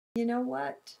You know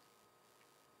what?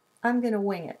 I'm going to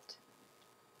wing it.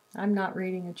 I'm not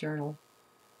reading a journal.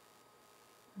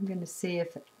 I'm going to see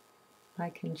if I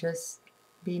can just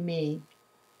be me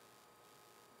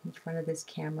in front of this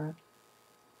camera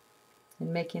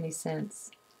and make any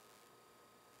sense.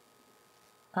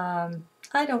 I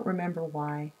don't remember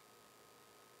why,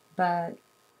 but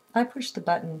I pushed the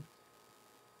button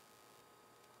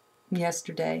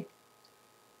yesterday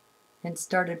and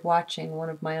started watching one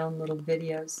of my own little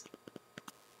videos.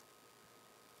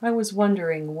 I was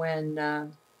wondering when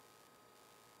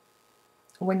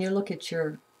you look at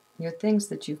your things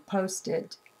that you've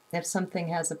posted, if something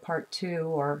has a part 2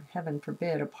 or, heaven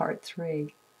forbid, a part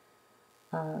 3.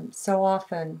 So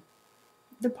often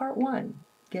the part 1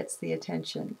 gets the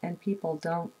attention and people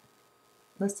don't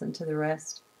listen to the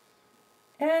rest.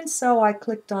 And so I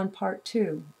clicked on part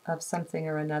 2 of something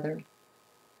or another.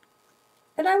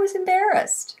 And I was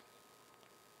embarrassed.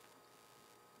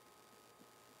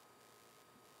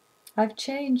 I've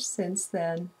changed since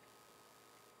then,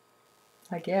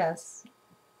 I guess.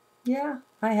 Yeah,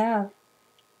 I have.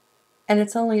 And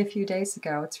it's only a few days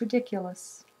ago. It's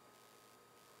ridiculous.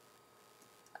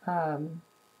 But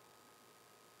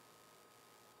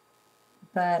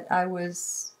I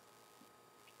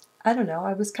don't know,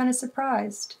 I was kind of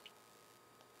surprised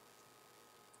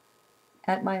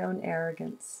at my own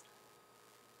arrogance.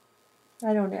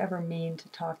 I don't ever mean to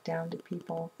talk down to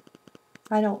people.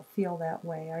 I don't feel that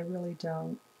way, I really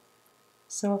don't.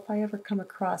 So if I ever come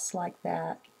across like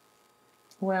that,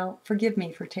 well, forgive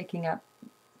me for taking up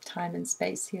time and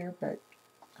space here, but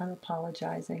I'm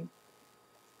apologizing.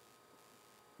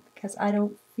 Because I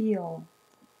don't feel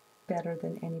better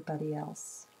than anybody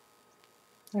else.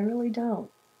 I really don't.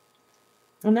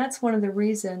 And that's one of the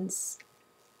reasons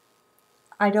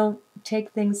I don't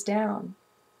take things down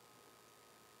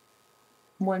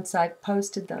once I've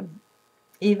posted them.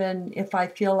 Even if I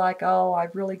feel like, oh,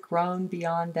 I've really grown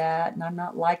beyond that and I'm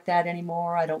not like that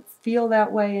anymore, I don't feel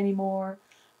that way anymore,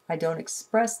 I don't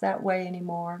express that way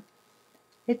anymore.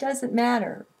 It doesn't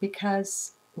matter,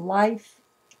 because life,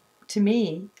 to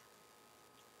me,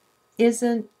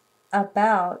 isn't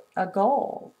about a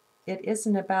goal. It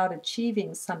isn't about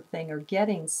achieving something or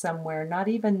getting somewhere, not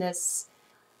even this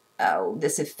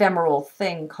ephemeral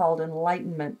thing called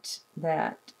enlightenment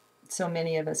that so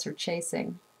many of us are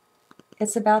chasing.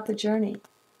 It's about the journey.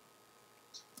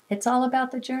 It's all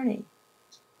about the journey.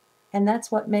 And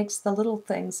that's what makes the little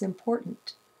things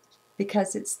important,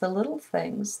 because it's the little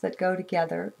things that go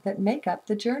together that make up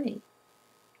the journey.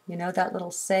 You know that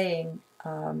little saying,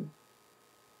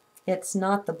 it's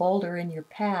not the boulder in your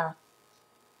path,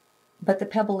 but the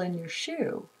pebble in your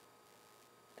shoe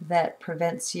that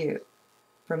prevents you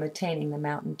from attaining the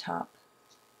mountaintop.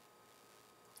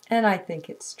 And I think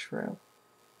it's true.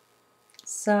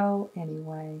 So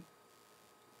anyway,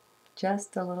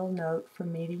 just a little note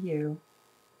from me to you.